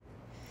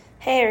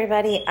Hey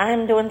everybody,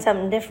 I'm doing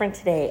something different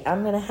today.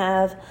 I'm going to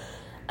have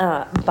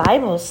a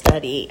Bible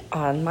study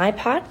on my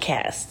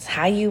podcast,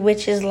 How You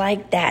Witches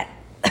Like That.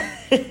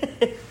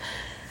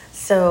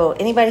 So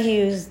anybody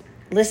who's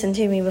listened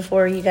to me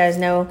before, you guys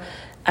know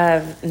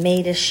I've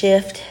made a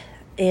shift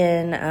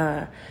in,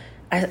 now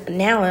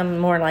I'm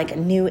more like a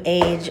new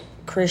age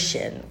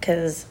Christian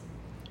because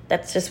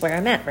that's just where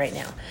I'm at right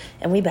now.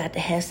 And we about to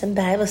have some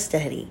Bible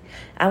study.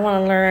 I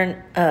want to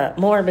learn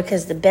more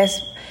because the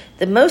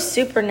most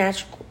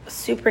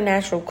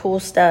supernatural cool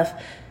stuff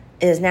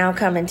is now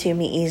coming to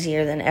me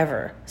easier than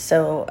ever.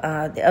 So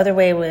the other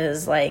way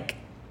was like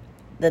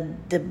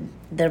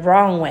the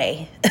wrong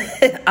way,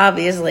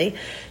 obviously.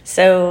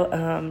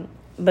 So,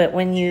 but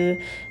when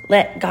you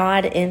let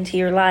God into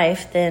your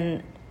life,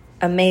 then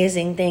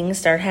amazing things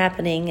start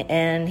happening,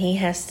 and He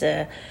has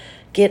to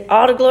get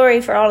all the glory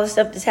for all the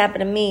stuff that's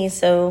happened to me.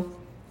 So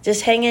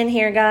just hang in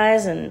here,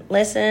 guys, and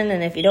listen.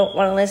 And if you don't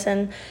want to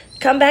listen,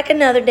 come back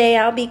another day.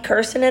 I'll be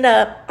cursing it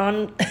up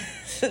on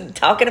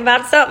talking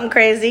about something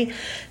crazy.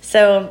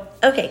 So,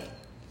 okay.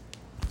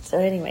 So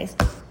anyways,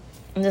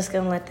 I'm just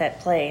going to let that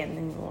play, and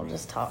then we'll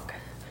just talk.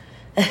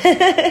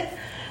 I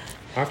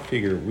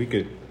figured we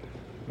could,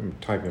 I'm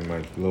typing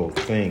my little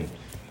thing.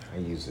 I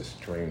use the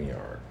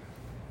StreamYard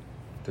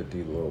to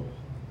do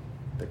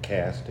the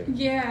casting.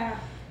 Yeah.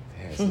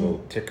 It has a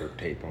little ticker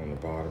tape on the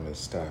bottom and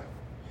stuff.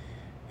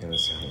 And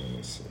so, let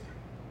me see.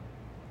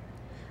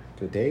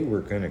 Today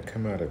we're going to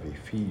come out of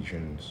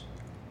Ephesians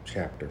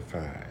chapter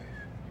 5,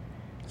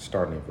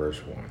 starting at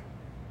verse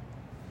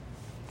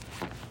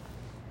 1.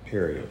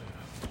 Period.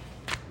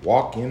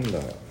 Walk in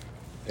love!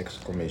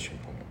 Exclamation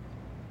point.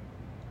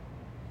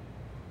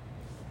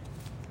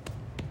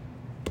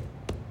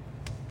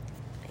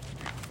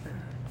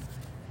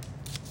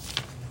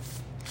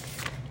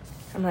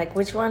 I'm like,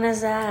 which one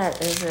is that?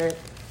 Is it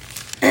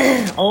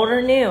old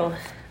or new?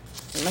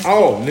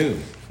 New.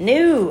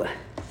 New.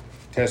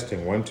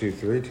 Testing 1, 2,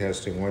 3.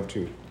 Testing 1,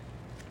 2.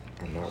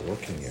 I'm not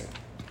working yet.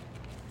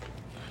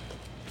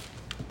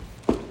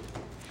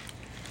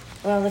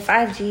 Well, the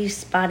 5G's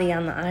spotty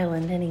on the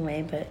island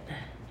anyway, but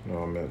No,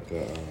 I'm at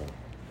the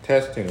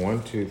testing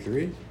 1, 2,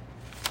 3.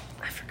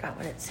 I forgot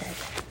what it said.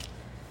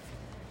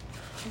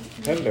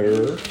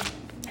 Hello.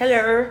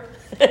 Hello.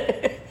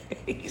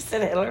 You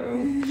said hello.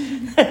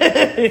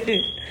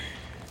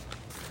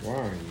 Why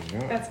are you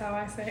not? That's how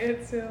I say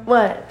it too.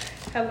 What?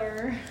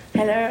 Hello.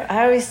 Hello.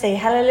 I always say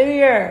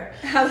hallelujah.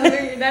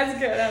 Hallelujah. That's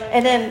good.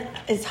 And then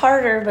it's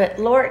harder, but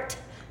Lord.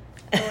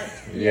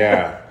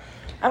 Yeah.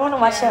 I want to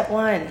watch that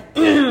one.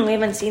 We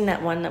haven't seen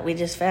that one that we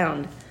just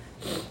found.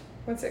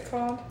 What's it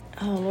called?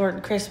 Oh,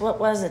 Lord, Chris, what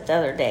was it the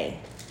other day?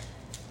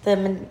 The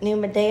new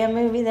Medea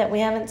movie that we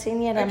haven't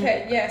seen yet?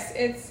 Okay, yes,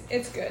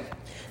 it's good.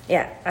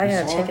 Yeah, I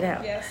gotta saw check it? it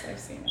out. Yes, I've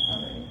seen it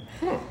already.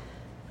 Huh.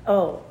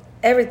 Oh,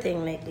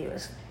 everything they do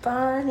is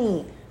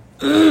funny.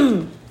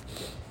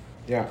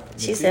 Yeah.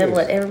 She said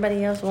what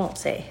everybody else won't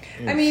say.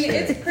 I mean,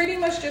 it's pretty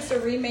much just a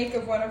remake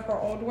of one of her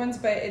old ones,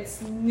 but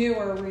it's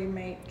newer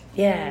remake.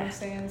 You know what Yeah. I'm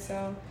saying?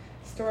 So,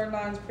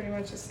 storyline's pretty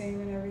much the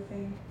same and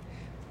everything.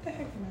 What the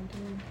heck am I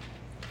doing?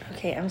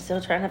 Okay, I'm still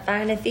trying to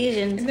find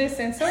Ephesians.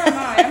 Listen, so am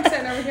I. I'm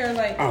sitting over here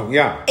like, Oh,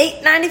 yeah.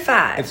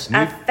 $8.95. It's New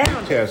I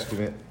found it.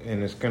 Testament,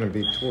 and it's going to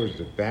be towards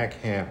the back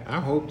half.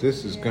 I hope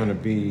this is going to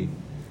be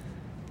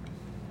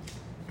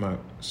my I'm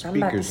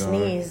about to speakers on.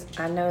 sneeze.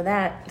 I know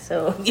that.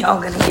 So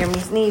y'all gonna hear me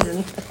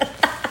sneezing.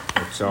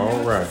 It's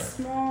all right.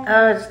 small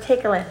Oh, it's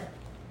tickling.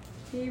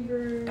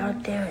 Hebrew.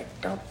 Don't do it.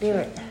 Don't do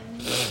it.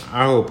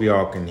 I hope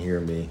y'all can hear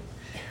me.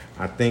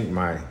 I think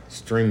my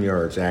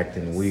StreamYard's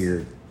acting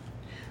weird.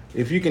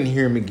 If you can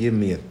hear me, give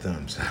me a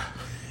thumbs up.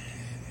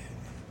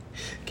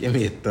 Give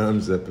me a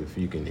thumbs up if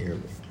you can hear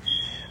me.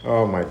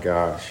 Oh my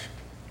gosh.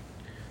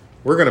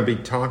 We're going to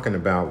be talking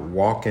about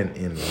walking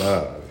in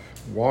love.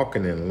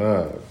 Walking in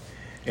love.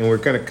 And we're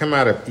going to come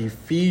out of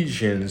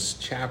Ephesians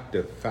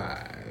chapter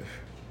 5.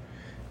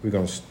 We're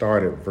going to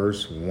start at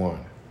verse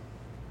 1.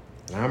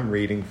 And I'm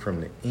reading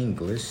from the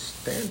English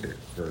Standard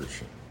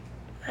Version.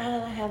 How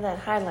did I have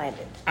that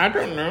highlighted? I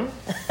don't know.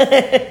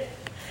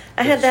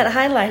 I had that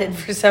highlighted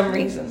for some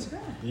reason.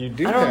 You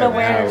do I don't know have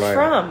where it's highlighted.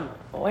 from.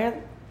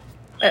 Where?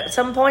 At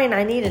some point,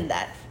 I needed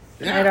that.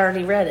 Yeah. I'd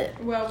already read it.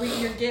 Well,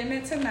 you're getting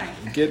it tonight.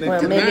 Getting it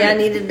Well, tonight. maybe I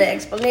needed the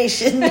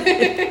explanation.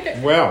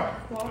 Well,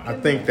 Walk I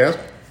in think that's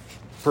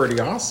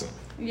pretty awesome.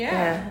 Yeah.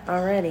 Yeah,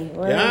 already.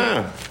 Well,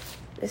 Yeah.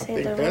 This I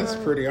ain't think the that's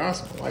one. pretty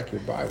awesome. I like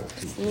your Bible,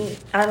 too.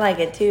 Neat. I like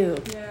it too.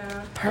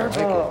 Yeah.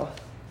 Purple.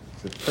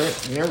 It's a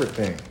print and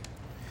everything.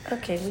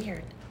 Okay,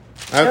 weird.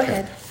 Okay.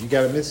 ahead. You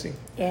got it, Missy?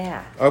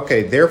 Yeah.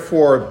 Okay.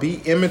 Therefore, be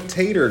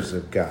imitators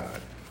of God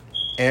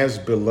as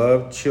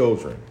beloved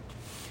children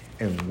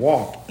and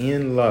walk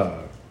in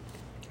love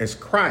as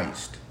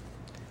Christ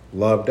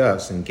loved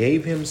us and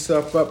gave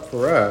himself up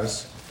for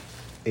us,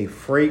 a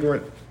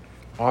fragrant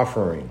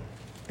offering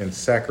and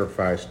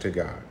sacrifice to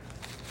God.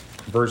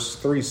 Verse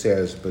 3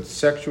 says, but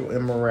sexual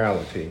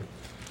immorality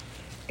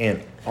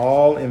and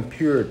all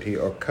impurity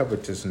or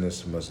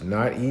covetousness must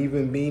not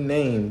even be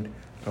named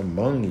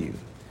among you,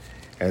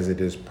 as it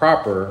is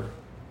proper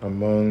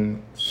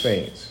among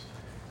saints.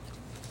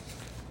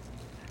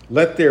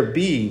 Let there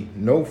be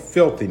no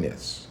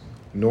filthiness,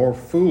 nor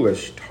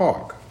foolish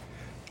talk,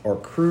 or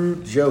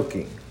crude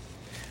joking,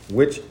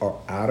 which are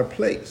out of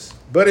place.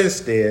 But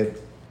instead,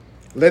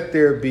 let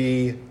there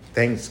be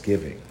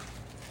thanksgiving.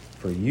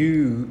 For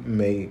you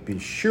may be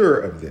sure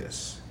of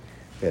this,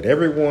 that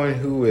everyone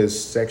who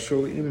is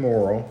sexually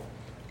immoral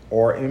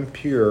or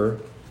impure,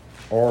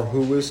 or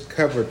who is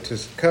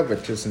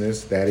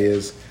covetousness, that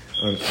is,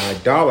 an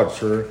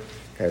idolater,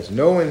 has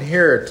no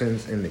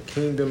inheritance in the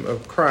kingdom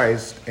of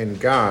Christ and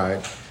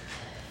God.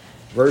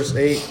 Verse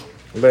 8,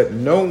 let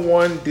no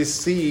one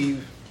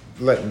deceive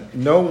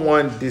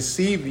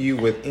you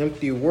with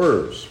empty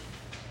words.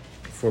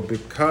 For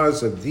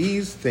because of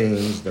these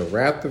things, the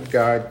wrath of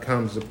God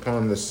comes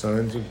upon the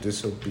sons of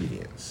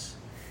disobedience.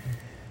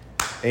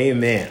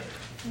 Amen.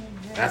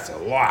 That's a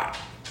lot.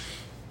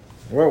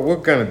 Well, we're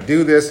going to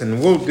do this,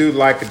 and we'll do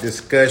like a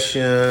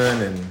discussion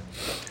and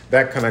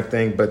that kind of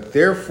thing. But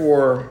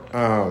therefore,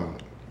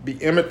 be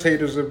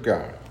imitators of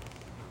God.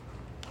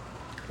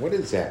 What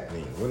does that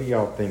mean? What do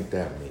y'all think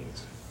that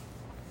means?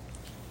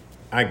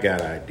 I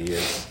got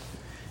ideas.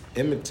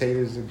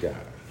 Imitators of God.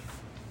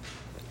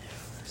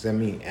 Does that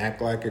mean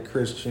act like a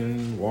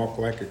Christian, walk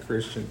like a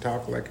Christian,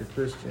 talk like a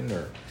Christian,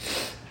 or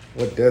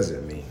what does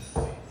it mean?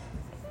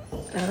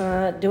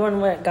 Doing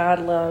what God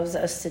loves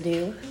us to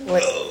do.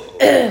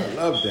 I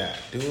love that.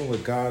 Doing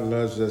what God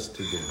loves us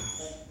to do.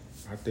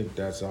 I think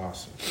that's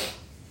awesome.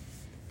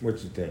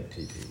 What you think, TT?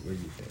 What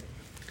do you think?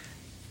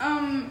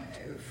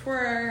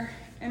 For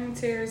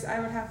imitators, I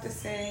would have to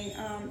say,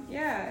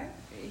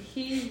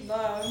 he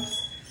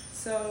loves.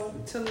 So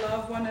to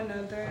love one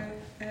another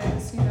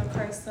as,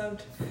 Christ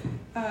loved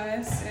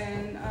us,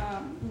 and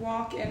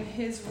walk in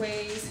his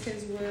ways,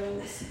 his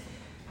wills.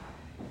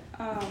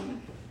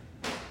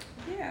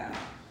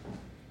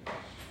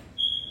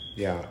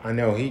 Yeah, I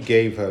know he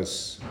gave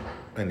us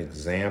an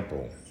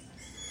example.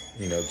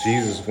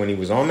 Jesus, when he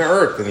was on the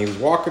earth and he was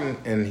walking,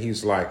 and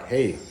he's like,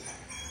 hey,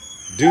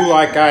 do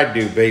like I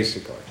do,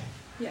 basically.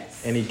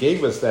 Yes. And he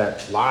gave us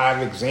that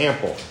live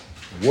example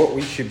of what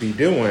we should be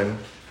doing.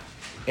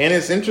 And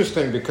it's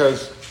interesting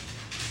because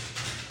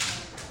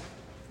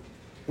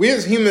we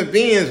as human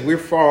beings, we're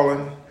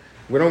fallen.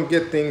 We don't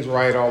get things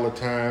right all the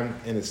time.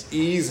 And it's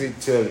easy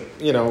to,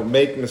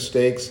 make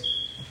mistakes.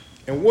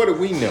 And what do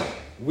we know?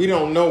 We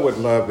don't know what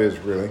love is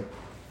really.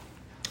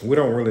 We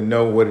don't really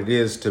know what it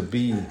is to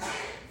be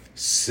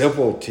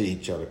civil to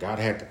each other. God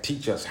had to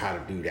teach us how to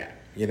do that,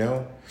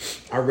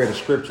 I read a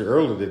scripture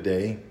earlier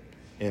today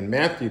in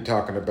Matthew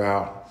talking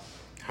about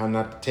how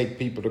not to take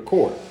people to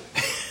court.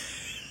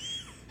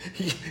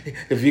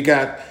 If you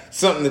got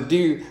something to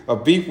do, a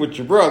beef with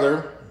your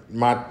brother,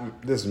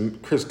 this is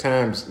Chris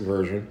Times'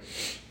 version,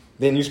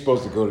 then you're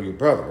supposed to go to your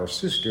brother or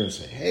sister and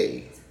say,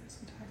 hey,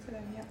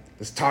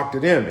 let's talk to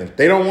them. If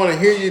they don't want to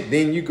hear you,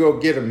 then you go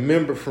get a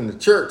member from the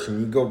church and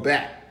you go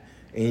back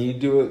and you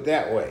do it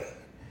that way.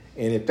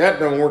 And if that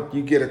don't work,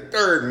 you get a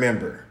third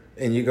member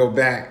and you go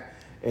back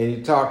and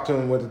you talk to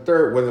them with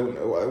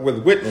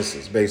with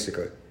witnesses,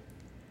 basically.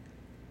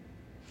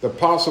 The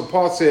Apostle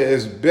Paul said,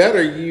 it's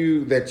better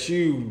that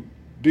you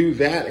do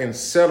that and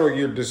settle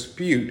your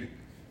dispute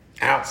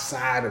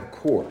outside of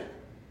court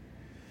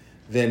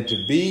than to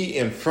be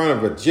in front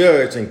of a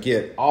judge and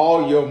get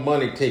all your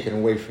money taken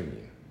away from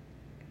you.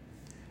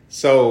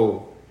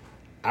 So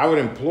I would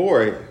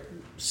implore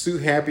sue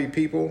happy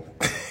people.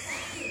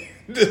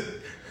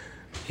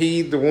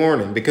 Heed the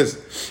warning,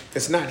 because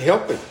it's not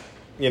healthy.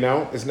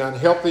 It's not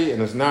healthy,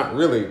 and it's not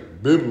really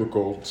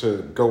biblical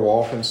to go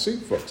off and sue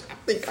folks. I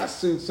think I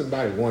sued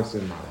somebody once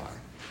in my life.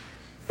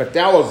 But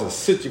that was a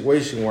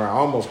situation where I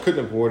almost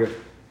couldn't avoid it.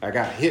 I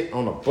got hit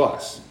on a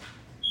bus,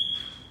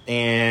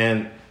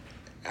 and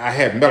I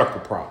had medical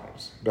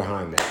problems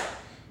behind that.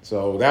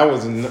 So that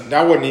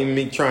wasn't even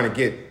me trying to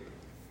get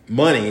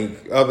money,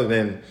 other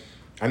than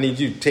I need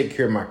you to take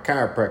care of my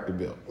chiropractor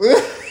bill.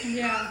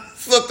 Yeah.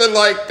 Something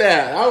like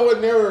that. I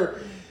would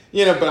never...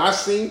 but I've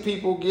seen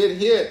people get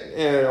hit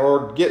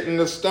or getting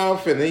the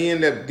stuff, and they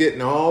end up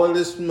getting all of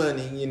this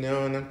money, and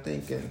I'm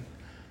thinking,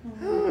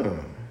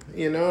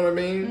 you know what I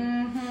mean?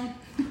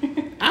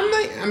 Mm-hmm.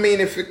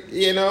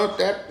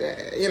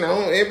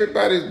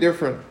 Everybody's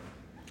different,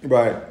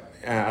 but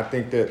I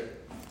think that,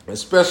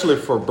 especially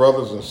for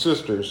brothers and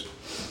sisters.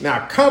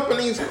 Now,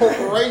 companies,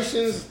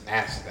 corporations,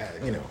 I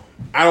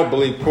don't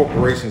believe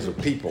corporations are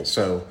people,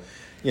 so,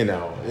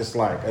 it's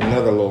like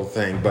another little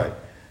thing, But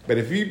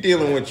if you're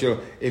dealing with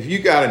if you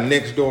got a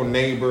next door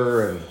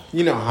neighbor, and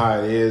you know how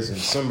it is, and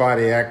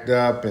somebody act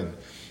up and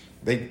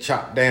they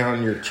chop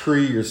down your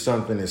tree or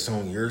something that's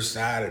on your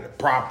side of the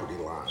property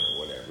line or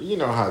whatever, you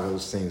know how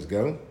those things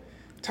go.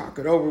 Talk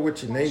it over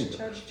with your neighbor.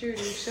 Judge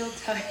Judy, she'll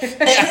tell you.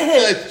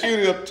 Judge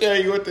Judy will tell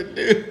you what to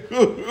do.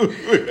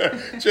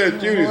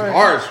 Judge Judy's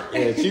harsh,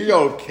 man. She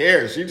don't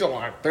care. She just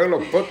like throw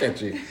the book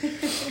at you.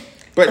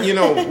 But,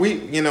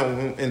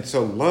 and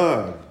so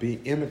love, be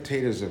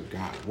imitators of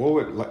God.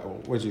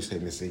 What would you say,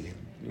 Missy?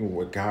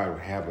 What God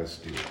would have us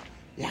do?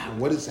 Yeah,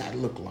 what does that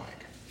look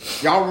like?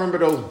 Y'all remember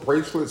those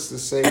bracelets that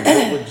say,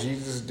 what would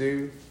Jesus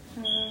do?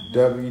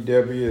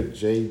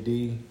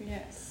 WWJD.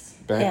 Yes.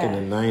 Back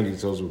in the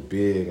 90s, those were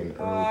big, and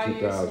early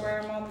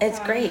 2000s. It's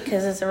great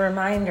because it's a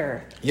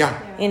reminder. Yeah.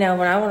 You know,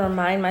 when I want to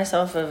remind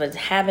myself of a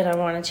habit I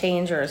want to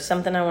change or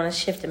something I want to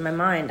shift in my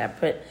mind, I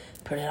put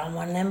it on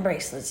one of them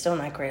bracelets,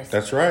 don't I, Chris?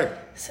 That's right.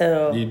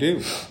 So you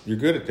do. You're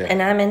good at that.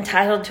 And I'm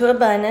entitled to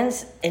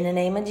abundance in the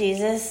name of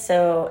Jesus.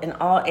 So in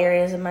all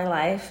areas of my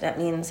life, that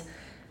means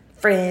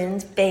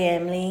friends,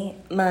 family,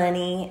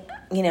 money,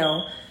 you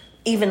know,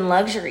 even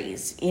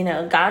luxuries. You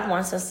know, God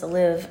wants us to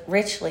live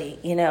richly,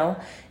 you know,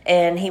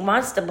 and he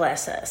wants to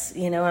bless us,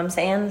 you know what I'm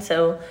saying?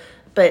 So,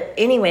 but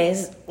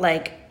anyways,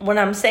 like what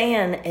I'm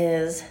saying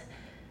is,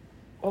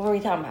 what were we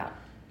talking about?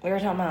 We were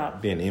talking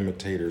about being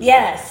imitators.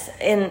 Yes.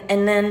 And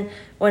then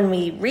when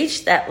we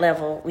reach that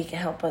level, we can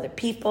help other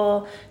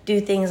people,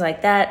 do things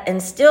like that.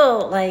 And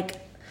still, like,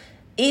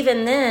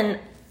 even then,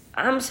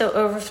 I'm so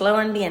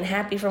overflowing, being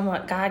happy from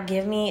what God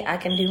give me, I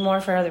can do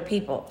more for other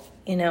people.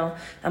 You know,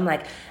 I'm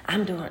like,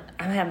 I'm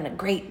having a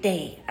great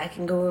day. I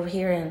can go over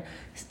here and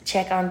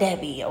check on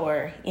Debbie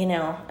or, you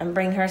know, and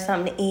bring her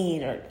something to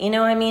eat or, you know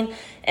what I mean?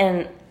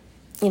 And,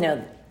 you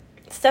know,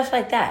 stuff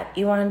like that.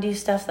 You want to do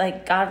stuff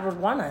like God would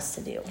want us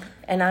to do.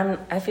 And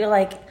I feel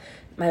like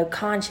my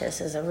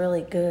conscience is a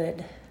really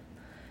good,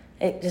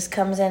 it just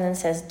comes in and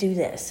says, do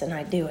this, and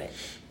I do it.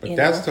 But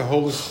that's the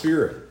Holy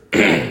Spirit.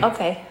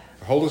 Okay.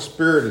 The Holy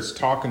Spirit is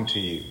talking to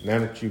you now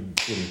that you've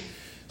been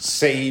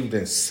saved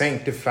and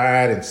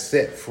sanctified and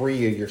set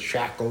free of your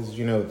shackles,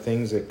 you know,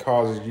 things that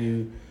causes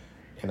you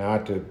and I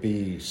to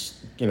be,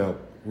 you know,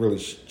 really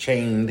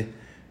chained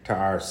to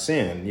our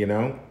sin, you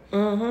know,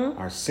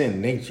 our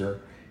sin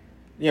nature.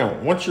 You know,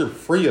 once you're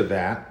free of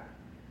that,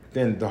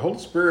 then the Holy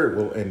Spirit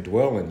will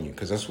indwell in you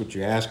because that's what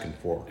you're asking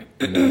for.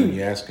 You know,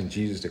 you're asking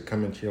Jesus to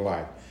come into your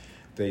life.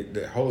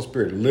 The Holy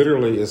Spirit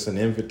literally is an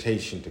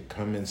invitation to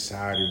come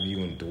inside of you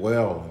and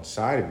dwell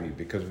inside of you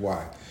because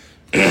why?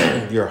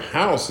 Your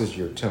house is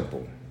your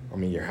temple. I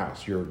mean,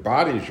 your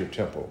body is your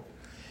temple.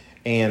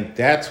 And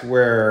that's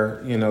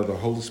where, you know, the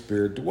Holy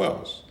Spirit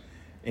dwells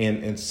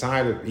and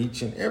inside of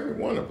each and every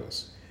one of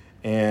us.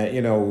 And,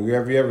 you know,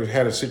 have you ever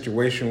had a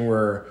situation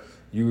where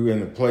you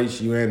in a place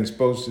you ain't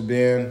supposed to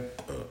be in?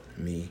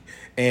 Me.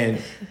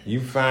 And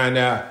you find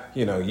out,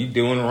 you know, you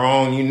doing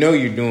wrong. You know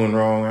you're doing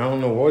wrong. I don't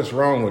know what's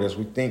wrong with us.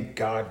 We think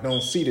God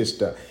don't see this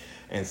stuff.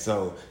 And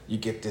so you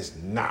get this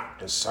knot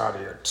inside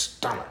of your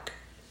stomach.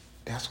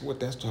 That's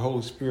the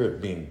Holy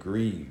Spirit being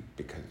grieved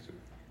because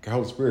the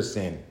Holy Spirit's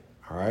saying,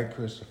 all right,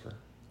 Christopher,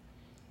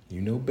 you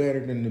know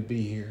better than to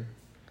be here.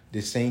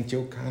 This ain't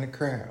your kind of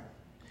crowd.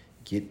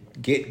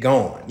 Get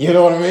going. You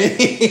know what I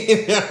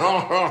mean?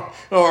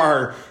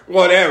 or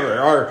whatever.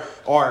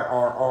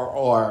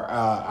 Or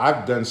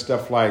I've done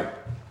stuff like,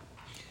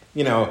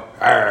 you know,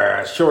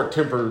 short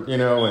temper, you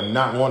know, and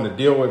not wanting to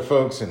deal with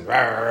folks. And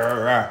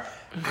I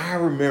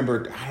don't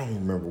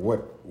remember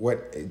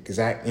what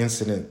exact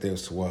incident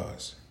this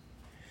was,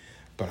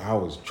 but I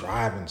was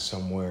driving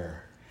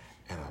somewhere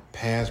and I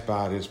passed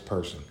by this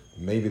person.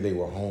 Maybe they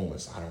were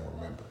homeless. I don't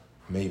remember.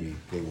 Maybe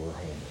they were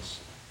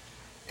homeless.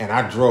 And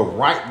I drove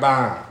right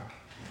by him.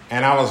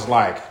 And I was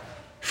like,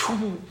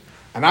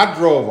 and I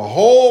drove a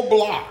whole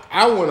block.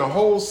 I went a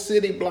whole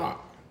city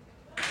block.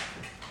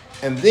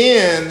 And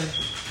then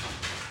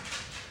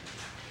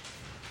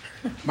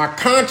my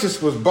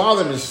conscience was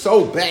bothering me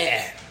so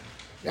bad.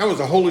 That was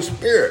the Holy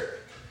Spirit.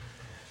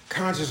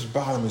 Conscience was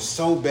bothering me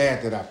so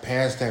bad that I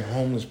passed that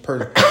homeless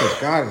person. Because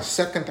God, the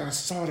second I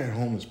saw that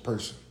homeless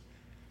person,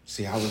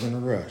 see, I was in a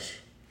rush.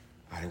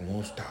 I didn't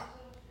want to stop.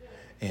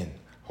 And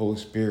Holy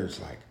Spirit's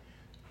like,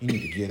 you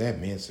need to give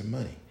that man some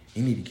money.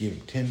 You need to give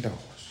him $10.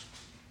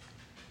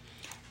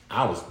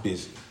 I was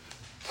busy.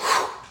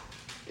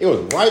 It was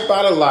right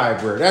by the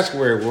library. That's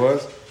where it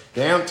was,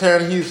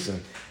 downtown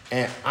Houston.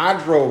 And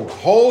I drove a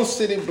whole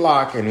city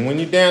block. And when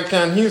you're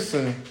downtown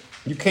Houston,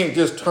 you can't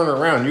just turn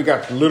around. You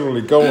got to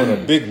literally go in a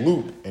big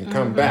loop and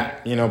come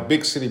back. You know,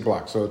 big city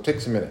block. So it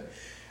takes a minute.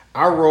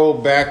 I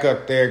rolled back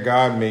up there.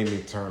 God made me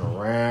turn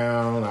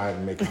around. I had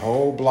to make a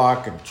whole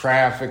block in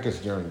traffic. It's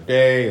during the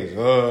day.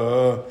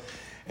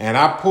 And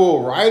I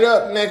pulled right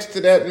up next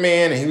to that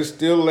man, and he was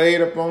still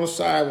laid up on the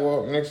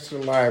sidewalk next to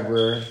the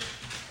library.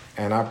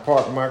 And I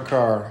parked my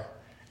car,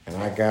 and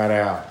I got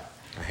out.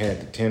 I had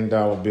the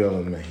 $10 bill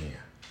in my hand.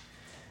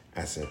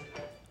 I said,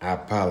 I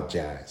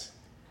apologize.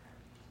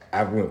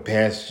 I went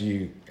past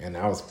you, and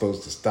I was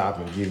supposed to stop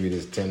and give you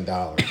this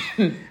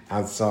 $10.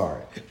 I'm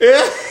sorry.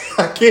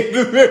 I can't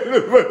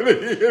remember the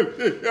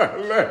money. I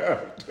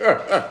laughed.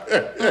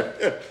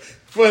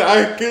 But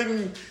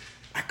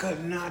I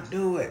could not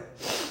do it.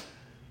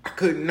 I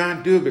could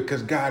not do it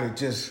because God had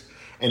just...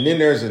 And then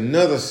there's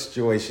another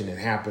situation that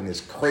happened.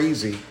 It's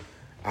crazy.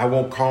 I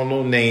won't call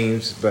no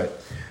names,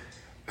 but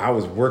I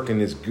was working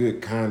this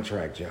good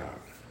contract job.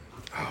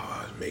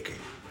 Oh,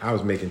 I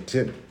was making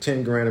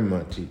 10 grand a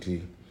month,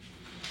 TT.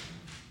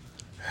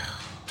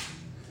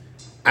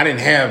 I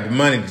didn't have the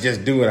money to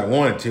just do what I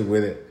wanted to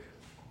with it,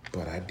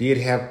 but I did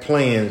have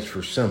plans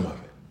for some of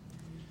it.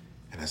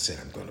 And I said,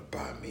 I'm going to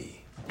buy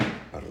me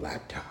a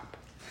laptop.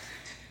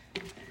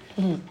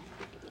 And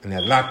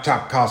that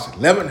laptop cost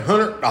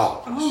 $1,100.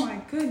 Oh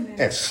my goodness.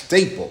 At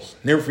Staples.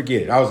 Never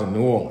forget it. I was in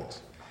New Orleans.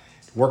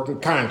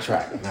 Working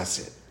contract. And I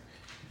said,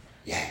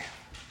 yeah.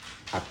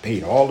 I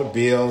paid all the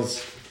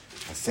bills.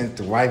 I sent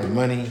the wife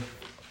money.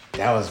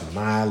 That was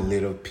my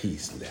little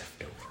piece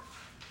left over.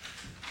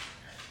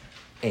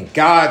 And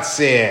God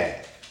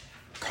said,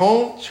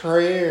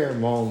 contraire,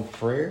 mon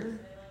frere.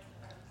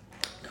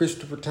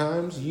 Christopher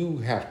Times, you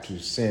have to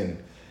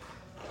send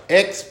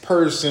X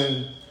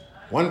person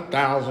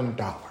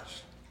 $1,000.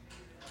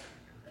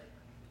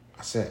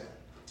 I said,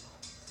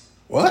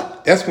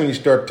 what? That's when you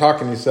start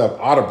talking to yourself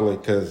audibly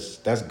because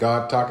that's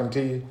God talking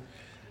to you.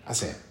 I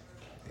said,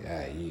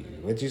 yeah,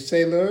 what'd you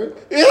say, Lord?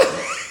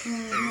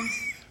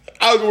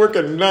 I was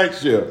working night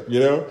shift, you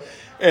know,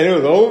 and it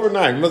was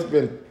overnight. It must have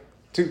been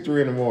 2,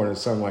 3 in the morning or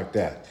something like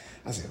that.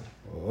 I said,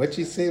 what'd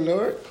you say,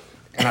 Lord?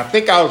 And I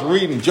think I was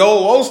reading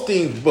Joel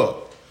Osteen's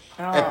book.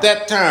 Oh. At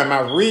that time,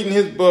 I was reading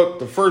his book,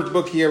 the first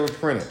book he ever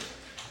printed.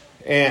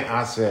 And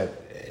I said,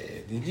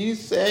 did you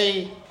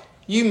say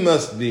I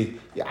must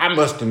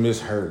have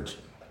misheard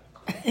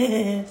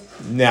you.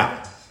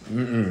 No.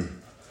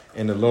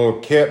 And the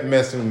Lord kept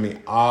messing with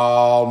me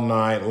all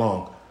night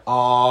long.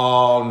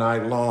 All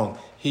night long.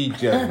 He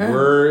just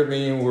worried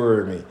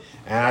me.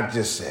 And I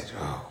just said,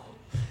 oh,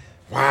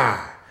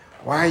 why?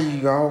 Why are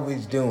you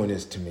always doing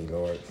this to me,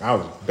 Lord? I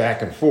was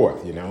back and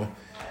forth, you know.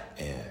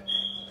 And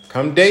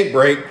come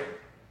daybreak,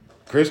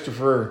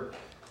 Christopher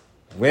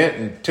went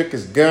and took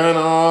his gun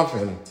off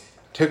and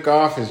took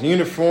off his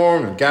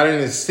uniform and got in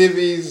his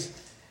civvies.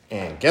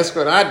 And guess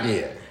what I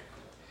did?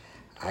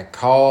 I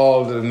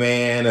called the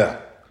man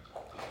up.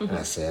 And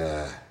I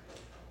said,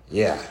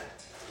 yeah,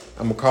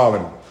 I'm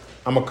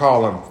gonna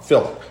call him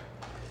Philip.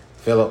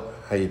 Philip,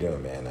 how you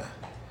doing, man?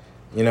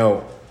 You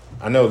know,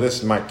 I know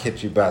this might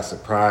catch you by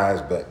surprise,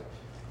 but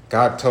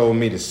God told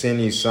me to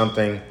send you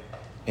something,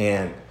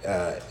 and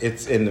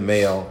it's in the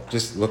mail.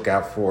 Just look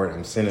out for it.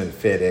 I'm sending it to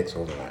FedEx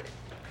overnight.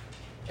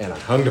 And I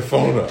hung the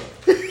phone up.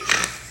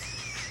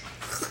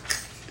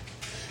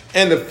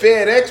 And the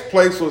FedEx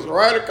place was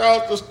right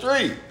across the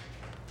street,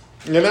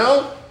 you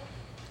know?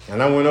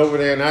 And I went over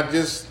there and I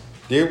just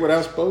did what I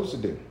was supposed to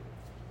do.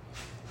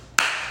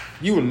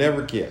 You will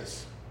never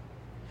guess.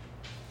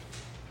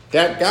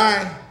 That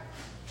guy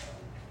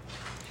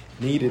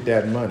needed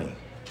that money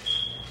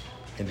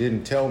and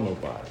didn't tell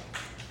nobody.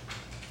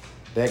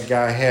 That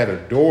guy had a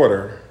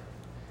daughter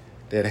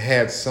that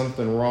had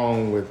something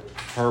wrong with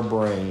her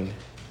brain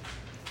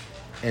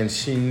and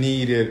she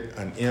needed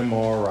an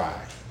MRI,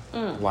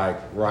 like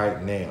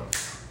right now.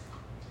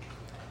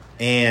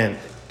 And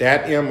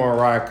that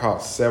MRI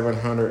cost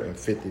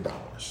 $750.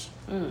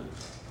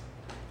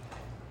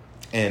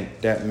 And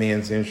that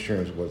man's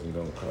insurance wasn't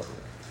going to cover it.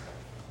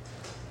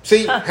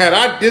 See, had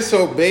I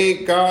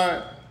disobeyed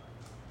God,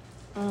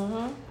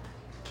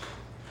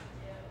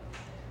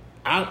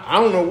 I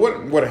don't know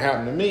what would have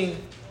happened to me.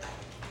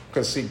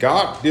 Because, see,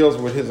 God deals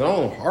with his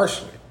own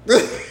harshly.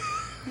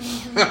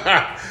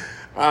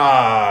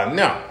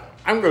 No,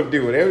 I'm going to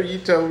do whatever you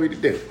tell me to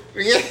do.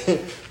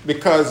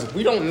 Because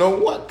we don't know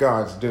what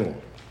God's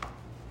doing.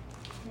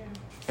 Yeah.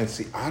 And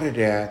see, out of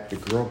that, the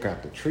girl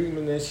got the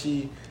treatment that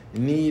she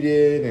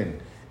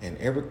needed and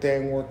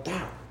everything worked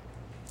out.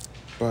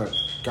 But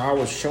God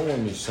was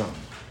showing me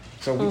something.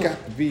 So we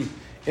got to be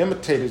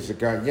imitators of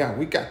God. Yeah,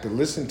 we got to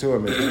listen to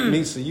him. And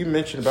Lisa, you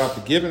mentioned about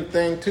the giving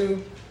thing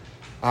too.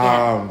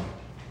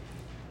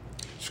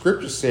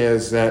 Scripture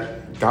says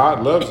that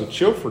God loves a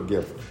cheerful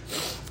giver.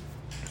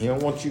 He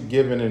don't want you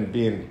giving and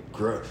being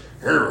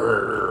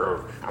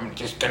I'm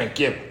just gonna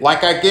give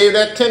like I gave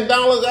that $10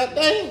 that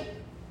day.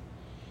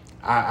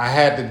 I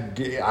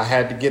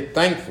had to get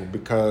thankful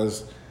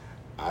because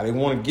I didn't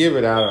want to give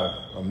it out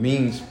of a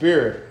mean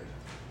spirit,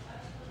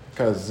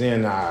 because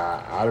then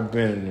I'd have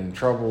been in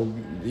trouble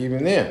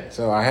even then.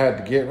 So I had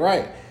to get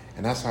right,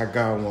 and that's how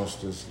God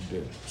wants us to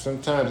do.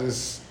 Sometimes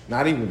it's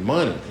not even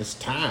money; it's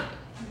time.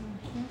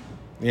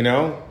 You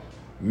know,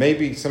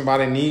 maybe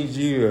somebody needs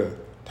you to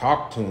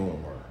talk to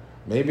them, or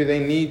maybe they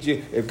need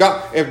you.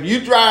 If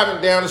you're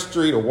driving down the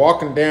street or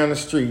walking down the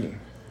street,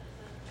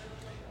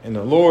 and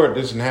the Lord,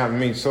 this has happened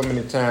to me so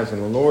many times,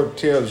 and the Lord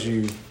tells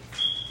you,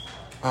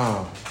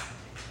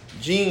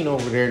 Jean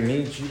over there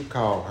needs you to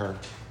call her.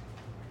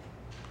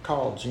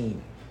 Call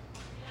Jean.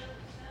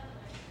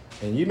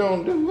 And you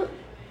don't do it.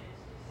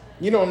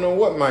 You don't know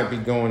what might be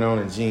going on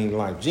in Jean's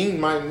life. Jean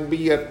might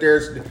be up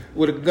there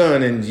with a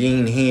gun in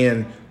Jean's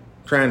hand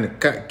trying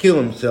to kill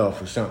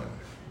himself or something.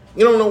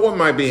 You don't know what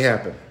might be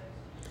happening.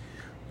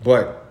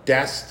 But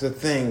that's the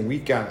thing. We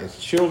got, as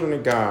children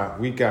of God,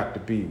 we got to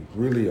be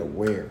really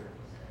aware.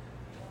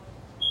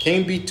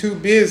 Can't be too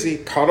busy,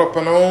 caught up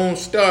in our own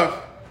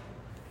stuff,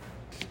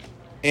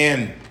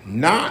 and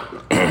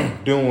not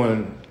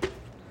doing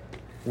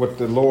what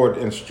the Lord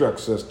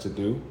instructs us to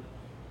do.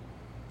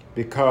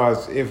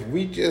 Because if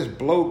we just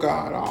blow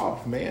God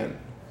off, man,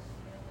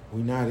 we're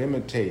not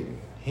imitating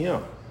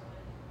him.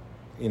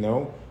 You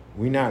know,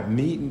 we're not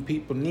meeting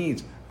people's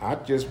needs. I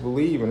just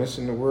believe, and it's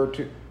in the word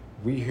too,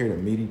 We here to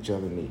meet each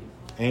other's needs.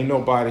 Ain't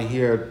nobody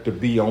here to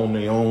be on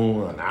their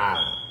own, an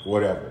island,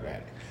 whatever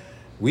that is.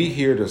 We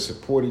here to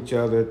support each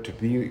other, to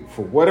be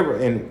for whatever,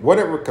 in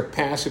whatever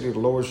capacity the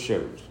Lord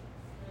shows.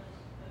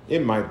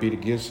 It might be to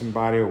give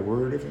somebody a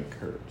word of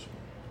encouragement.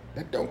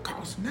 That don't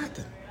cost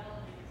nothing.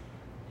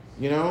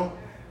 You know?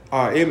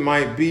 It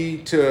might be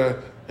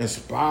to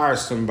inspire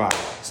somebody.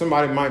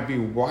 Somebody might be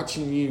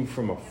watching you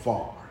from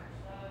afar.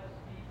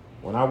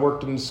 When I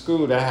worked in the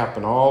school, that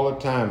happened all the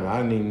time. I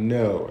didn't even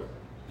know it.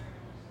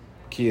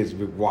 Kids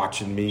be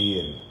watching me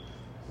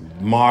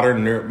and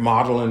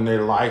modeling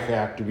their life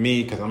after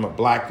me because I'm a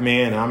black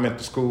man and I'm at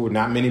the school.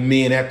 Not many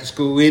men at the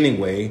school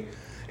anyway.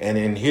 And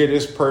then here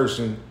this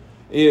person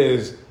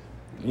is,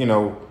 you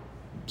know,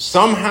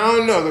 somehow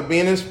or another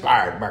being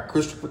inspired by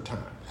Christopher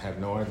Time. I have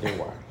no idea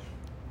why.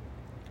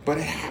 But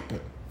it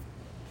happened.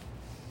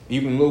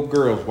 Even little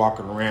girls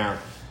walking around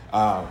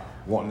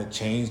wanting to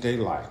change their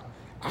life.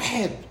 I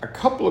had a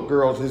couple of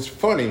girls. It's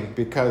funny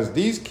because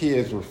these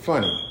kids were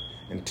funny.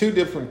 And 2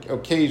 different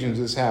occasions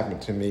this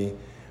happened to me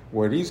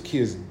where these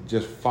kids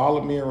just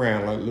followed me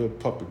around like little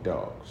puppy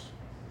dogs.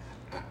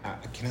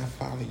 Can I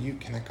follow you?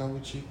 Can I go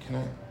with you? Can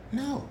I?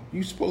 No,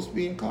 you're supposed to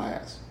be in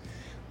class.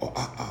 Oh,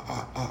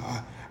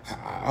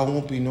 I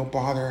won't be no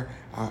bother.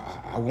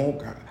 I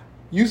won't.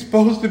 You're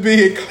supposed to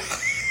be in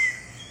class.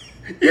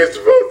 You're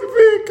supposed to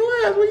be in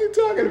class. What are you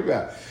talking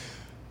about?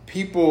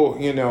 People,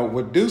 you know,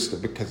 would do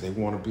stuff because they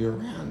want to be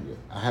around you.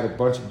 I had a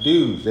bunch of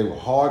dudes. They were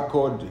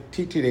hardcore,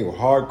 they were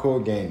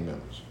hardcore gang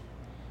members.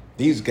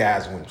 These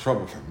guys were in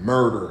trouble for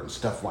murder and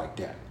stuff like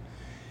that.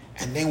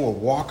 And they were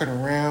walking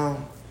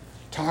around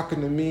talking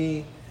to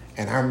me.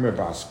 And I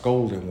remember I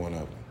scolded one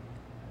of them.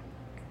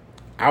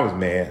 I was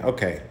mad.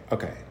 Okay.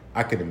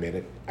 I can admit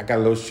it. I got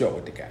a little short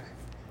with the guy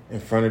in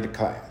front of the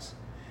class.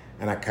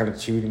 And I kind of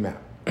chewed him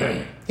out.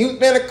 He was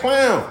being a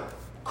clown,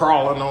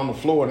 crawling on the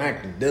floor and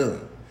acting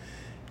dumb.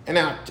 And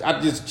I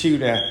just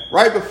chewed that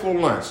right before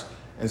lunch.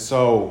 And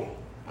so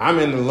I'm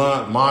in the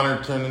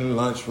monitoring in the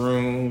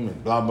lunchroom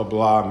and blah, blah,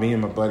 blah. Me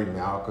and my buddy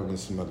Malcolm and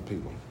some other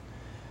people.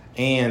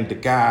 And the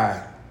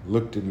guy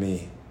looked at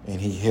me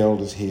and he held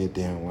his head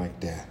down like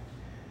that.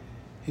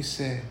 He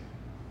said,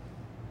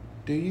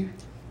 do you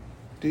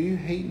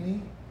hate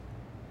me?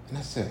 And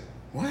I said,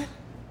 what?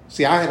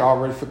 See, I had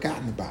already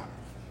forgotten about it.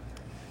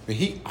 But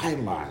he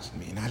idolized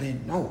me and I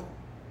didn't know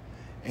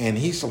it. And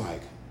he's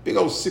like, big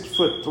old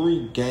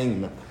 6'3"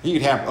 gang member.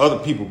 He'd have other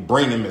people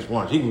bring him his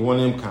lunch. He was one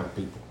of them kind of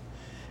people.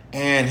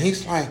 And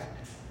he's like,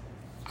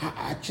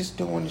 I just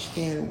don't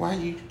understand why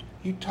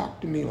you talk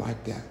to me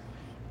like that.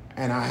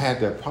 And I had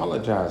to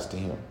apologize to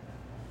him.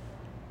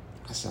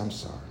 I said, I'm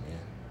sorry,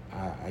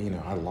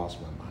 man. I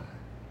lost my mind.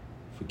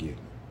 Forgive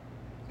me.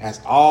 That's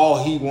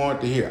all he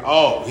wanted to hear.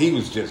 Oh, he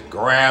was just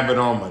grabbing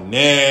on my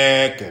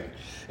neck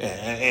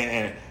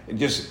and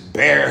just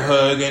bear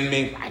hugging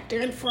me right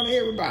there in front of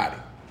everybody.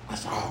 I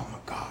said, oh my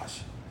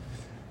gosh.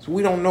 So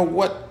we don't know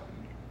what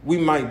we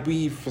might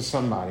be for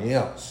somebody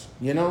else,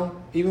 you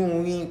know? Even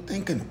when we ain't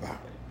thinking about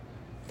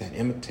it. That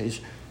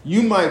imitation.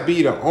 You might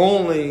be the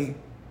only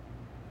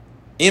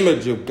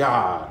image of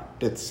God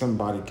that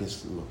somebody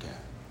gets to look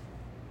at.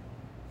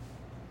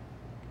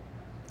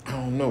 I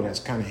don't know, that's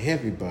kind of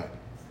heavy, but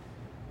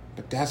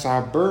that's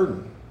our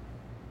burden.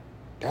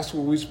 That's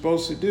what we're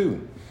supposed to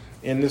do.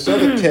 In this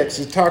other text,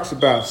 it talks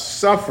about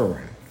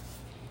suffering.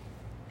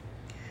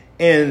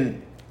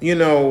 And, you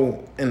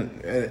know,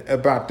 and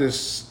about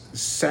this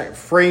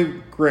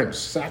fragrant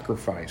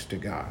sacrifice to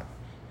God.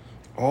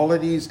 All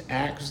of these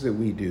acts that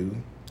we do,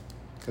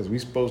 because we're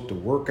supposed to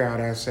work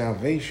out our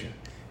salvation,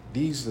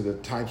 these are the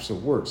types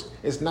of works.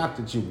 It's not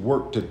that you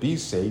work to be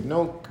saved.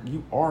 No,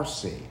 you are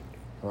saved,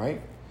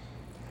 right?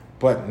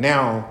 But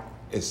now,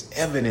 as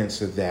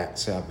evidence of that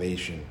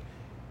salvation,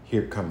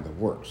 here come the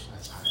works.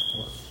 That's how it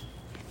works.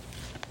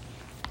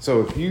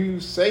 So if you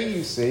say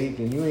you're saved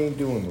and you ain't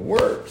doing the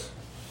works,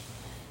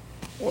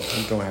 well,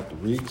 you're going to have to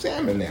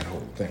re-examine that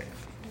whole thing.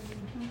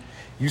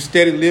 You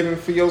steady living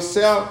for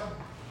yourself.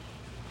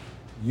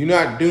 You're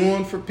not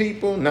doing for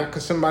people, not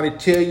because somebody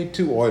tell you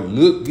to or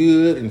look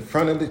good in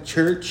front of the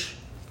church.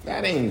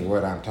 That ain't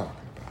what I'm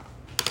talking about.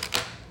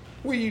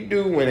 What you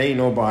do when ain't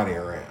nobody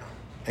around?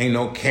 Ain't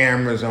no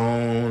cameras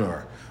on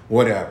or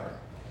whatever.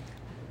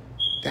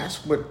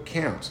 That's what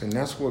counts, and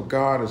that's what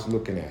God is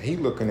looking at. He's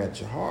looking at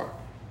your heart.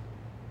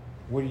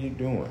 What are you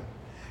doing?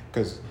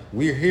 Because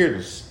we're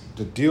here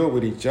to deal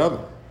with each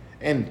other,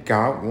 and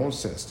God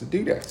wants us to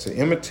do that. So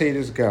imitate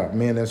His God.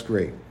 Man, that's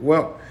great.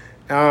 Well,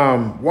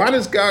 why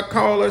does God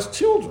call us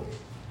children?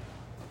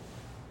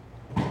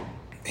 Man,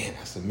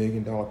 that's $1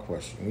 million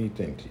question. What do you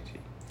think, TT?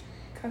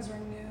 Because we're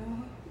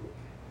new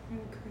in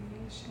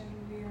creation.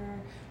 We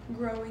are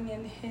growing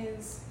in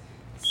His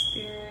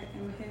spirit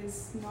and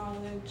His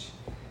knowledge.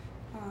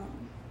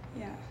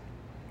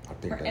 I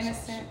think we're that's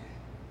innocent.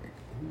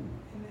 Awesome.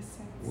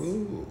 Innocence.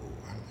 Ooh,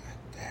 I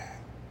like that.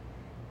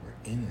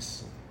 We're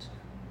innocent.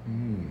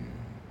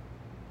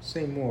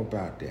 Say more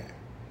about that.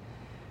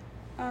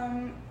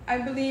 I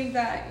believe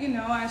that,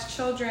 as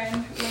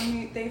children,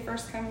 when they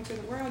first come into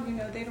the world,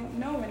 they don't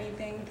know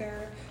anything.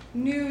 They're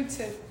new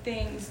to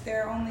things.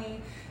 They're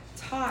only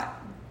taught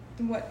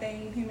what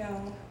they,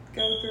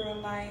 go through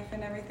in life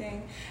and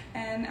everything.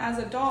 And as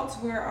adults,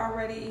 we're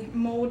already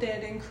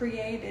molded and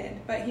created.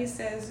 But he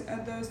says,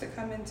 those that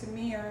come into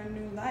me are a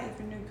new life,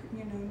 a new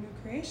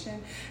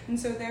creation. And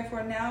so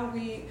therefore now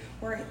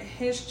we're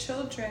his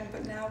children,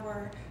 but now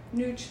we're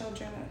new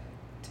children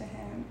to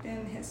him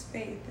in his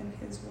faith, in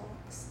his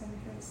walks, in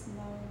his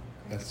love.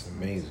 That's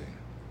amazing.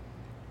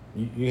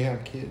 You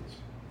have kids?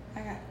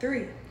 I got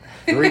 3.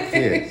 3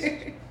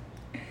 kids.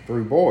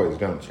 3 boys,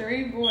 don't you?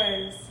 3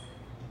 boys.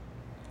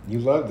 You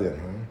love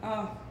them, huh?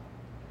 Oh,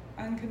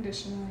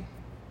 unconditionally.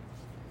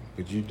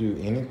 Would you do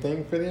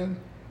anything for them?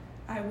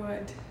 I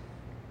would.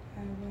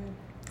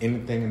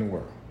 Anything in the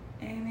world?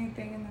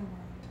 Anything in the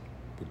world.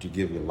 Would you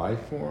give your life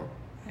for them?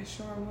 I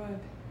sure would.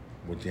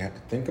 Would you have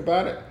to think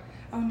about it?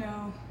 Oh,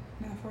 no.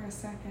 Not for a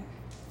second.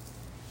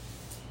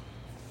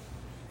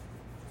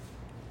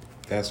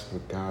 That's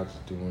what God's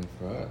doing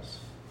for us.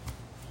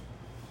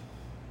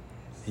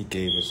 He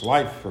gave his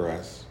life for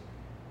us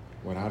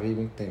without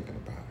even thinking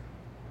about it.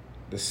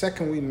 The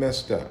second we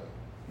messed up,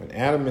 when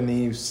Adam and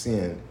Eve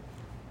sinned,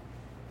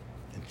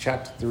 in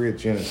chapter 3 of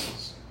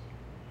Genesis,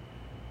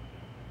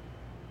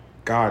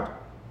 God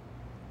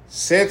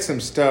said some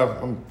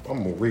stuff. I'm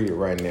going to read it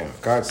right now.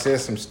 God said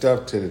some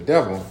stuff to the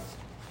devil,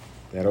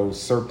 that old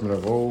serpent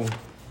of old,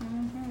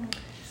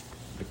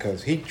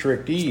 because he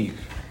tricked Eve.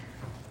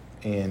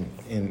 And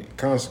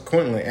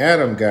consequently,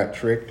 Adam got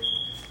tricked,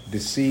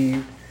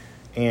 deceived.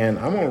 And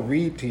I'm going to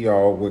read to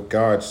y'all what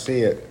God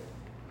said.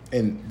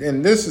 And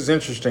this is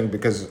interesting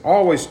because it's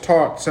always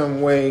taught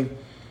some way.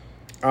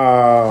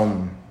 Let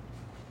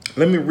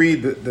me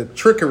read the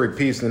trickery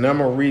piece, and then I'm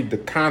going to read the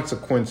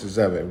consequences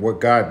of it, what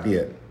God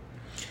did.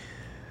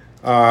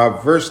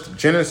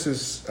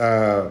 Genesis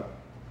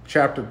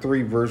chapter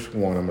 3, verse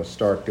 1. I'm going to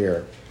start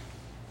there.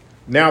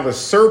 Now the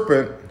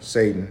serpent,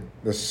 Satan,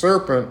 the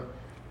serpent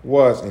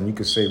was, and you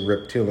could say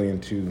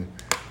reptilian too,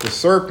 the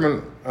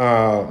serpent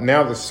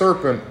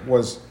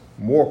was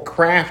more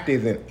crafty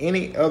than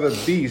any other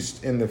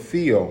beast in the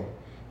field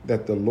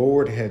that the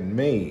Lord had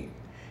made.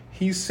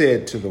 He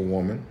said to the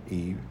woman,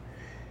 Eve,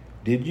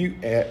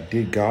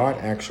 did God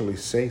actually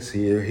say?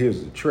 See,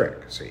 here's the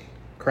trick. See,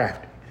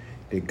 crafty.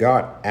 Did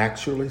God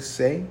actually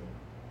say?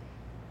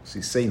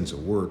 See, Satan's a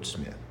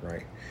wordsmith,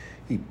 right?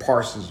 He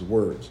parses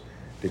words.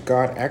 Did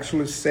God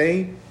actually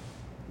say,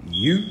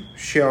 you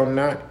shall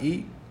not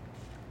eat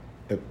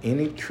of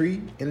any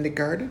tree in the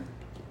garden?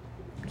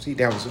 See,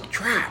 that was a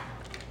trap.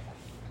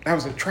 That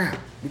was a trap.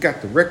 We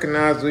got to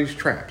recognize these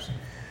traps.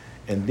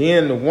 And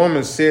then the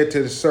woman said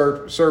to the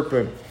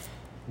serpent,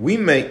 we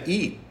may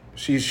eat.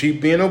 She's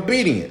being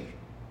obedient.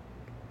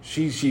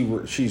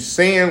 She's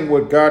saying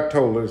what God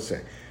told her to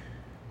say.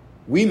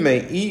 We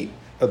may eat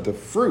of the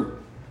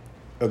fruit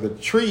of the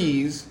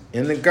trees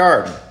in the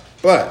garden.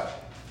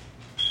 But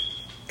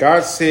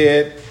God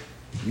said,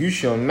 you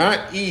shall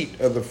not eat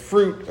of the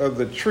fruit of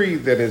the tree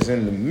that is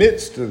in the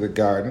midst of the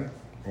garden,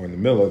 or in the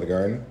middle of the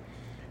garden.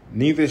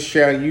 Neither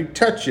shall you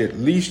touch it,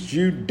 lest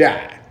you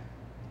die.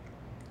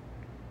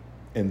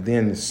 And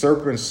then the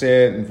serpent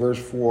said in verse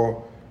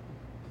 4,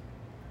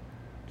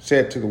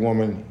 said to the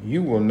woman,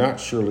 you will not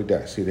surely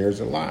die. See, there's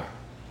a lie.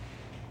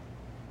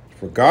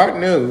 For God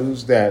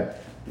knows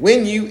that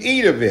when you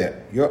eat of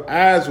it, your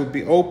eyes will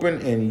be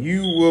open and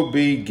you will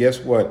be, guess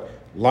what?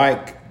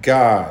 Like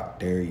God.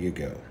 There you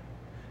go.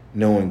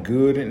 Knowing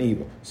good and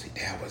evil. See,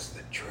 that was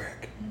the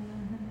trick.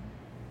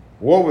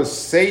 What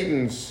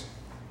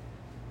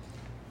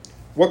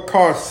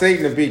caused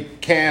Satan to be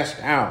cast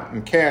out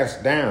and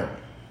cast down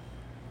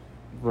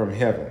from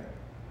heaven?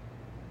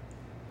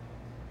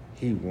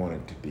 He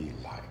wanted to be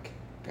like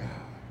God.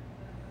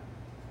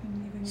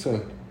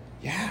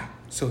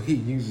 So he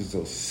uses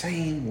those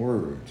same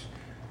words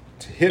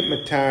to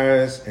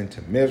hypnotize and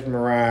to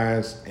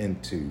mesmerize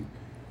and to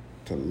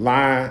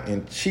lie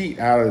and cheat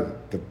out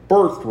of the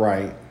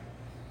birthright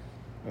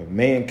of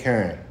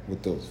mankind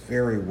with those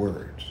very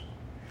words.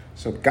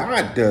 So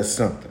God does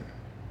something.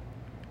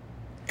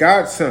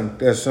 God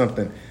does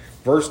something.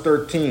 Verse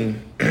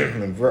 13,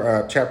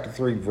 chapter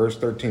 3, verse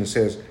 13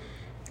 says,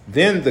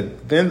 Then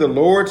the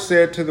Lord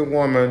said to the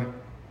woman,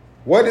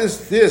 what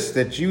is this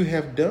that you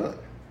have done?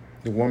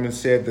 The woman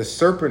said, the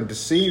serpent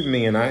deceived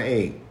me and I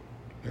ate.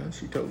 Well,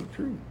 she told the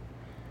truth.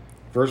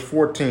 Verse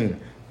 14,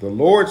 the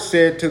Lord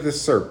said to the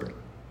serpent,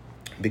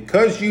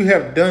 because you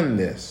have done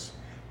this,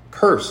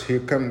 here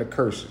come the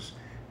curses.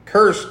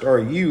 Cursed are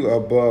you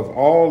above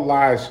all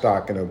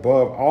livestock and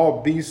above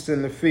all beasts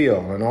in the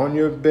field, and on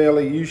your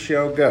belly you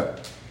shall go.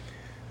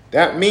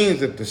 That means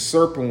that the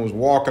serpent was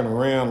walking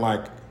around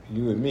like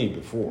you and me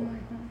before.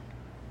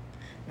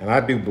 And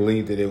I do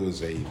believe that it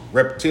was a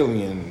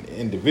reptilian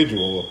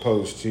individual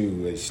opposed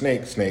to a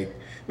snake.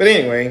 But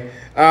anyway,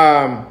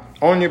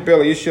 on your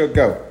belly you shall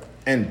go,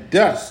 and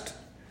dust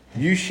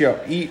you shall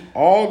eat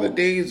all the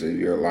days of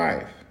your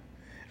life.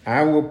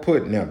 I will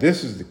put, now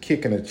this is the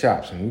kick in the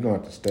chops, and we're going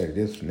to have to study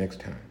this for next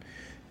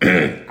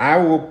time. I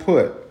will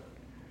put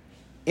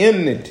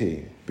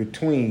enmity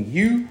between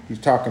you, he's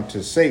talking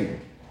to Satan,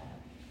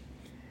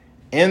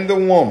 and the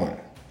woman,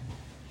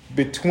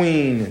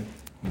 between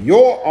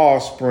your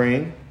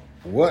offspring.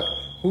 What?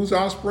 Whose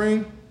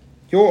offspring?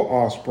 Your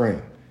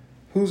offspring.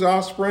 Whose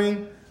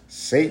offspring?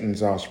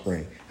 Satan's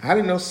offspring. I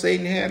didn't know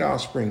Satan had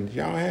offspring. Did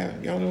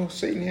y'all know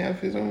Satan has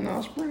his own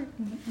offspring?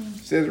 Mm-hmm. It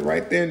says it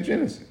right there in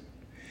Genesis.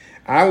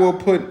 I will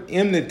put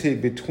enmity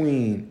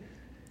between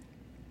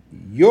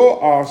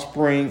your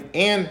offspring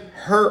and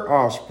her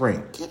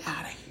offspring. Get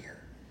out of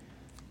here.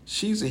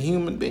 She's a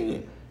human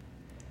being.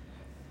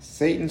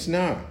 Satan's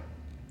not.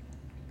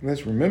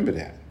 Let's remember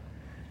that.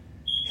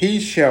 He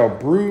shall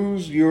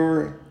bruise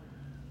your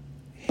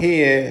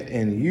head,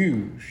 and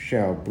you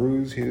shall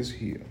bruise his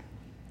heel.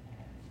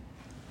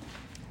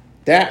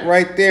 That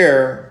right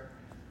there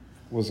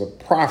was a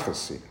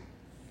prophecy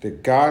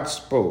that God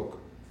spoke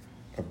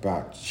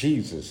about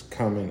Jesus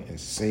coming and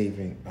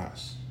saving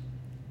us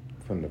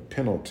from the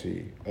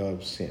penalty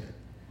of sin.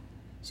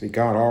 See,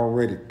 God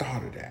already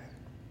thought of that,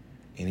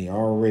 and he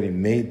already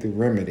made the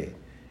remedy.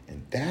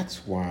 And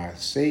that's why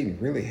Satan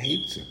really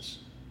hates us.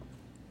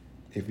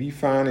 If you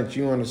find that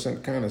you're under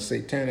some kind of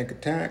satanic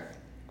attack,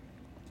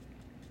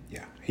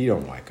 yeah, he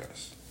don't like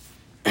us.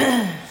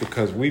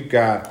 Because we've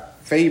got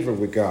favor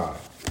with God.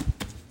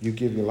 You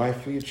give your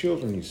life for your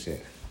children, you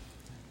said.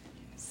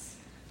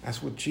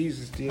 That's what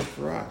Jesus did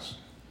for us.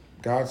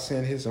 God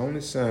sent his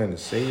only son to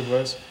save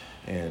us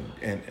and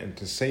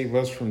to save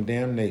us from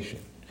damnation.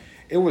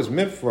 It was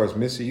meant for us,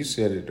 Missy, you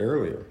said it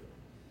earlier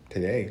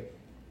today,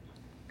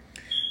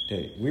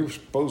 that we were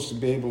supposed to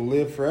be able to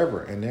live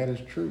forever, and that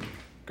is true.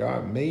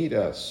 God made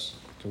us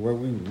to where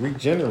we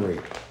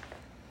regenerate.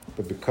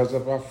 But because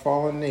of our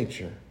fallen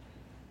nature,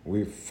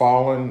 we've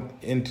fallen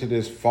into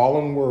this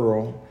fallen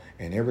world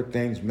and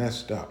everything's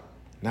messed up.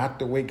 Not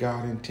the way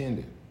God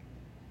intended.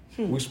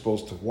 We're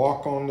supposed to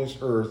walk on this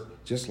earth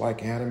just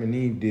like Adam and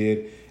Eve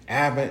did.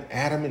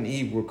 Adam and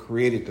Eve were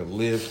created to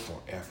live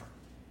forever.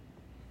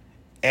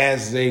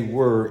 As they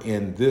were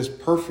in this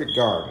perfect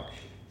garden.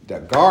 The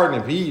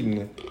Garden of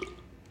Eden,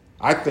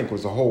 I think,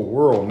 was the whole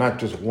world, not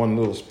just one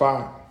little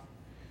spot.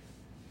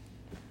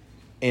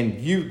 And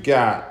you've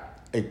got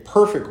a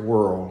perfect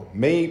world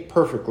made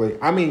perfectly.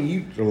 I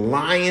mean, the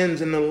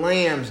lions and the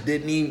lambs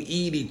didn't even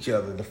eat each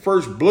other. The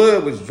first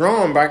blood was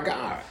drawn by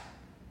God.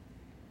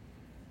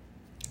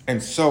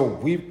 And so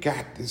we've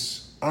got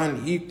this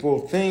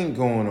unequal thing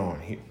going on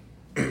here.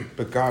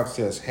 But God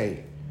says,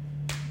 hey,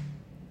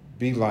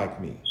 be like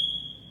me.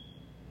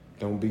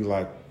 Don't be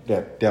like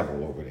that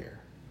devil over there.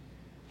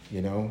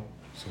 You know?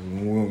 So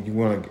you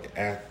want to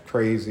act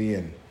crazy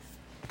and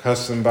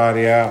cuss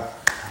somebody out.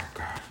 Oh,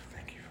 God,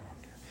 thank you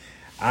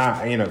for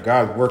that.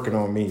 God's working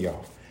on me,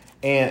 y'all.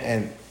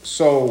 And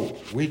so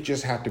we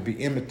just have to be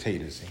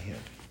imitators of him.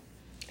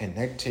 And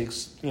that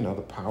takes, the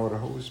power of the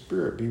Holy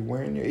Spirit. Be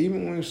wearing it.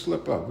 Even when we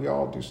slip up, we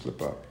all do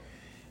slip up.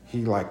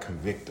 He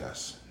convict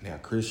us. Now,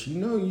 Chris,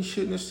 you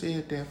shouldn't have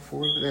said that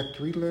that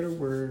 3-letter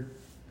word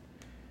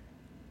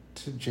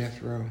to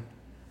Jethro.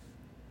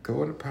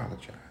 Go and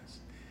apologize.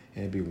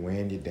 And it'd be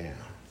weighing you down.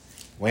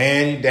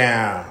 Weighing you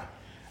down.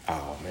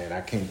 Oh, man, I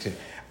can't tell.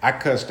 I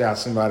cussed out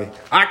somebody.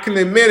 I can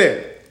admit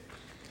it.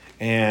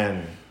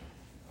 And,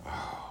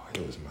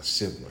 it was my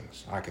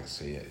siblings. I can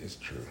say it. It's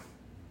true.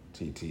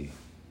 TT.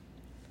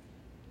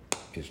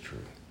 It's true.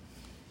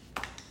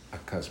 I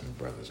cussed my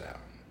brothers out.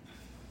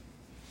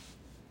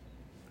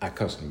 I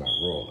cussed them out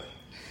royally.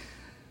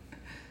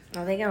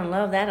 Oh, they're going to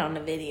love that on the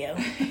video.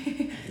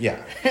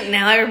 Yeah.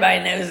 Now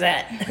everybody knows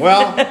that.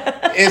 Well,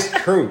 it's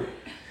true.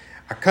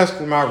 I cussed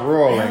them out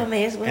royally. Oh,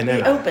 man, and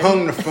then I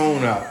hung the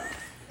phone up.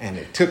 And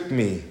it took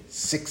me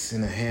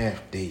 6.5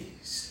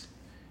 days.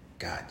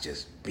 God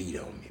just beat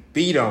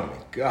on me.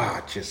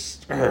 God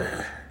just...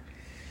 I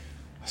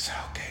said,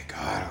 okay,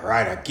 God, all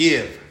right, I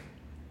give.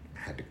 I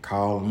had to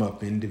call them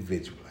up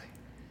individually.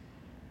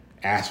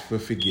 Ask for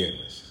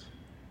forgiveness.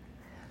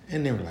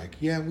 And they were like,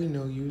 yeah, we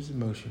know you was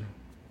emotional.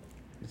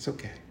 It's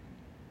okay.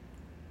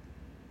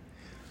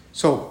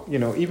 So,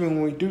 even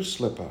when we do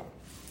slip up,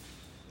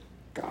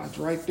 God's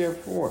right there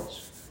for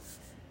us.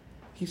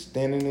 He's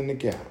standing in the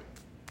gap.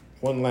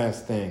 One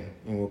last thing,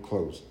 and we'll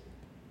close.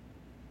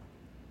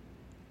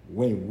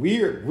 When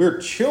we're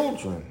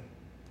children,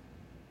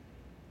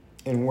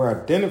 and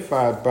we're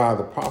identified by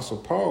the Apostle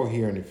Paul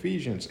here in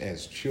Ephesians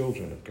as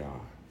children of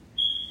God,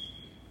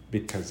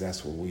 because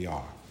that's what we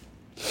are.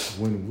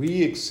 When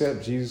we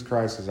accept Jesus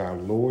Christ as our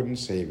Lord and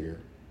Savior,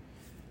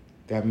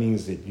 that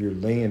means that you're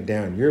laying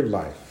down your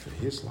life for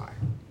his life.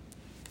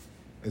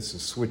 It's a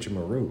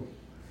switcheroo.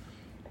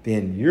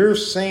 Then you're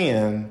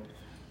saying,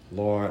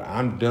 Lord,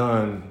 I'm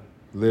done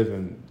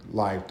living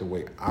life the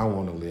way I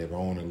want to live. I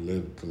want to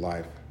live the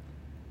life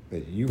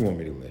that you want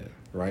me to live,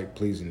 right?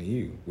 Pleasing to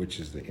you, which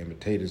is the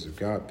imitators of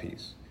God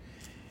piece.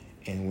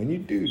 And when you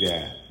do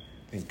that,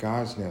 then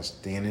God's now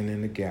standing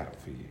in the gap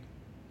for you.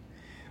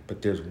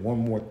 But there's one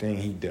more thing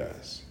he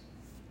does.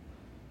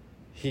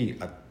 He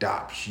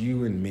adopts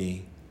you and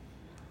me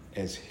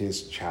as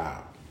his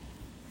child.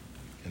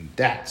 And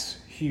that's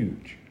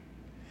huge.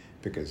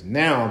 Because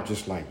now,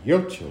 just like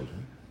your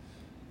children,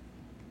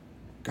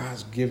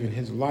 God's given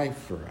his life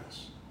for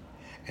us.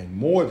 And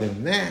more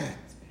than that,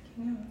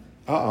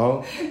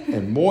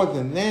 and more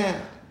than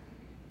that,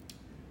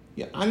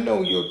 yeah, I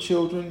know your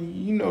children,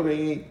 you know they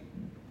ain't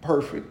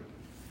perfect,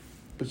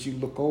 but you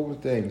look over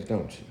things,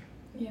 don't you?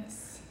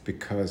 Yes.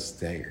 Because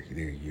they're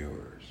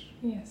yours.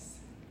 Yes.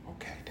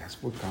 Okay,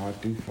 that's what God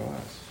do for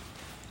us.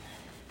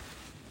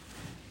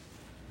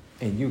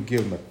 And you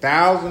give them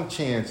 1,000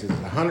 chances,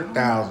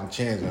 100,000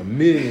 chances,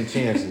 1,000,000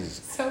 chances.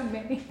 So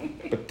many.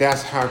 But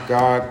that's how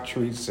God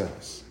treats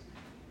us.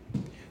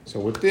 So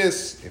with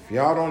this, if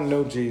y'all don't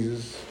know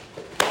Jesus,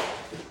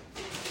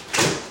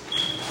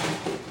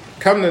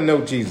 come to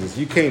know Jesus.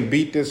 You can't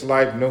beat this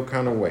life no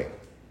kind of way.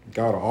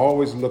 God will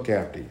always look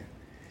after you.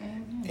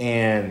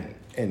 Amen.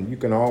 And you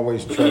can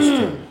always trust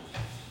him.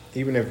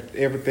 Even if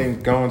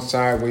everything's gone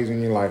sideways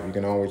in your life, you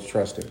can always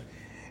trust him.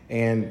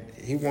 And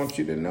he wants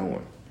you to know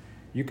him.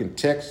 You can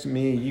text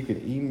me, you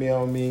can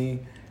email me,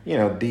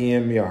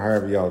 DM me or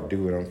however y'all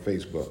do it on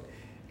Facebook.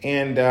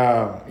 And,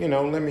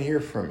 let me hear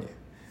from you.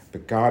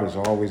 But God is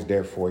always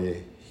there for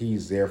you.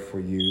 He's there for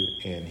you,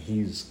 and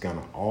he's going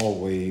to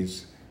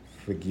always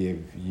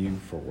forgive you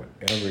for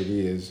whatever it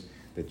is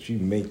that you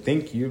may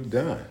think you've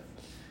done.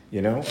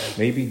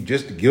 Maybe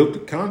just a guilty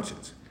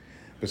conscience.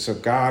 But so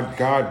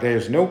God,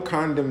 there's no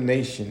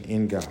condemnation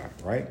in God,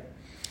 right?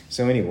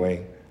 So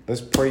anyway, let's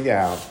pray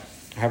out.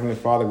 Heavenly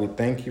Father, we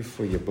thank you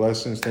for your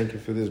blessings. Thank you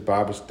for this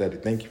Bible study.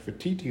 Thank you for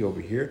TT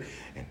over here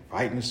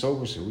inviting us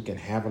over so we can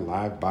have a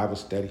live Bible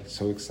study.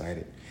 So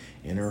excited.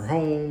 In our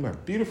home, our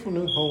beautiful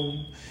new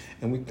home.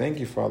 And we thank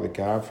you, Father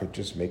God, for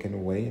just making a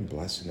way and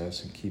blessing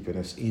us and keeping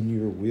us in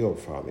your will,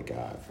 Father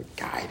God, for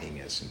guiding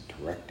us and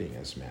directing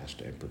us,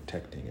 Master, and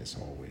protecting us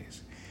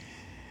always.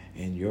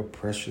 In your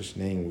precious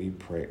name we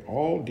pray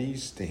all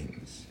these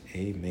things.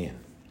 Amen.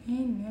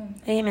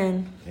 Amen.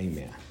 Amen.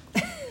 Amen.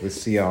 We'll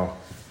see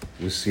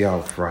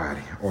y'all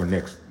Friday or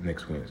next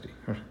Wednesday.